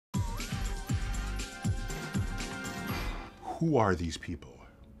Who are these people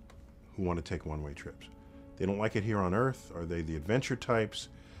who want to take one-way trips? They don't like it here on Earth? Are they the adventure types?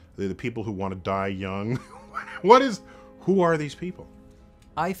 Are they the people who want to die young? Who are these people?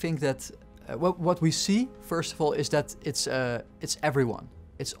 I think that what we see, first of all, is that it's everyone.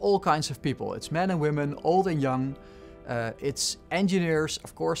 It's all kinds of people. It's men and women, old and young. It's engineers,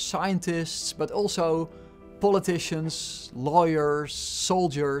 of course, scientists, but also politicians, lawyers,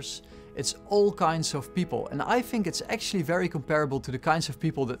 soldiers. It's all kinds of people. And I think it's actually very comparable to the kinds of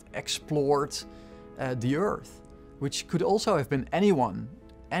people that explored the Earth, which could also have been anyone.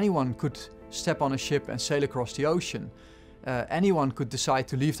 Anyone could step on a ship and sail across the ocean. Anyone could decide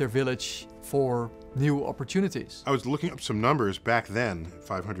to leave their village for new opportunities. I was looking up some numbers back then,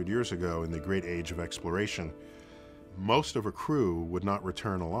 500 years ago, in the great age of exploration. Most of a crew would not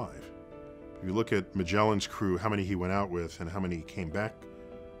return alive. If you look at Magellan's crew, how many he went out with and how many he came back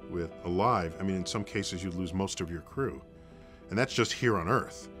with alive, I mean, in some cases you'd lose most of your crew. And that's just here on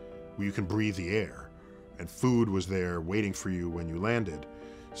Earth, where you can breathe the air, and food was there waiting for you when you landed.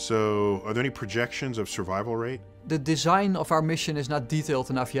 So, are there any projections of survival rate? The design of our mission is not detailed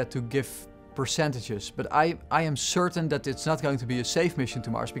enough yet to give percentages, but I am certain that it's not going to be a safe mission to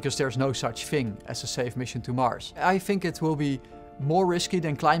Mars, because there's no such thing as a safe mission to Mars. I think it will be more risky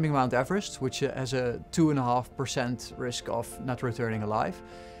than climbing Mount Everest, which has a 2.5% risk of not returning alive,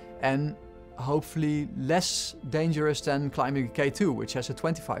 and hopefully less dangerous than climbing K2, which has a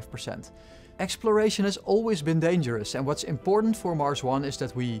 25%. Exploration has always been dangerous, and what's important for Mars One is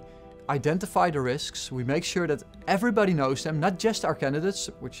that we identify the risks, we make sure that everybody knows them, not just our candidates,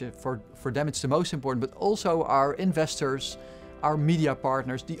 which for them it's the most important, but also our investors, our media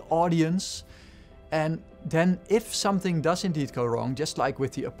partners, the audience. And then if something does indeed go wrong, just like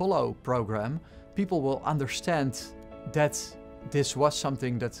with the Apollo program, people will understand that this was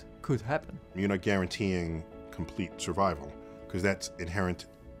something that could happen. You're not guaranteeing complete survival, because that's inherent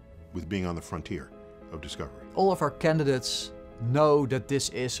with being on the frontier of discovery. All of our candidates know that this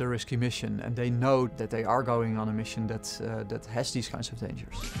is a risky mission, and they know that they are going on a mission that has these kinds of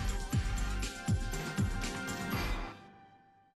dangers.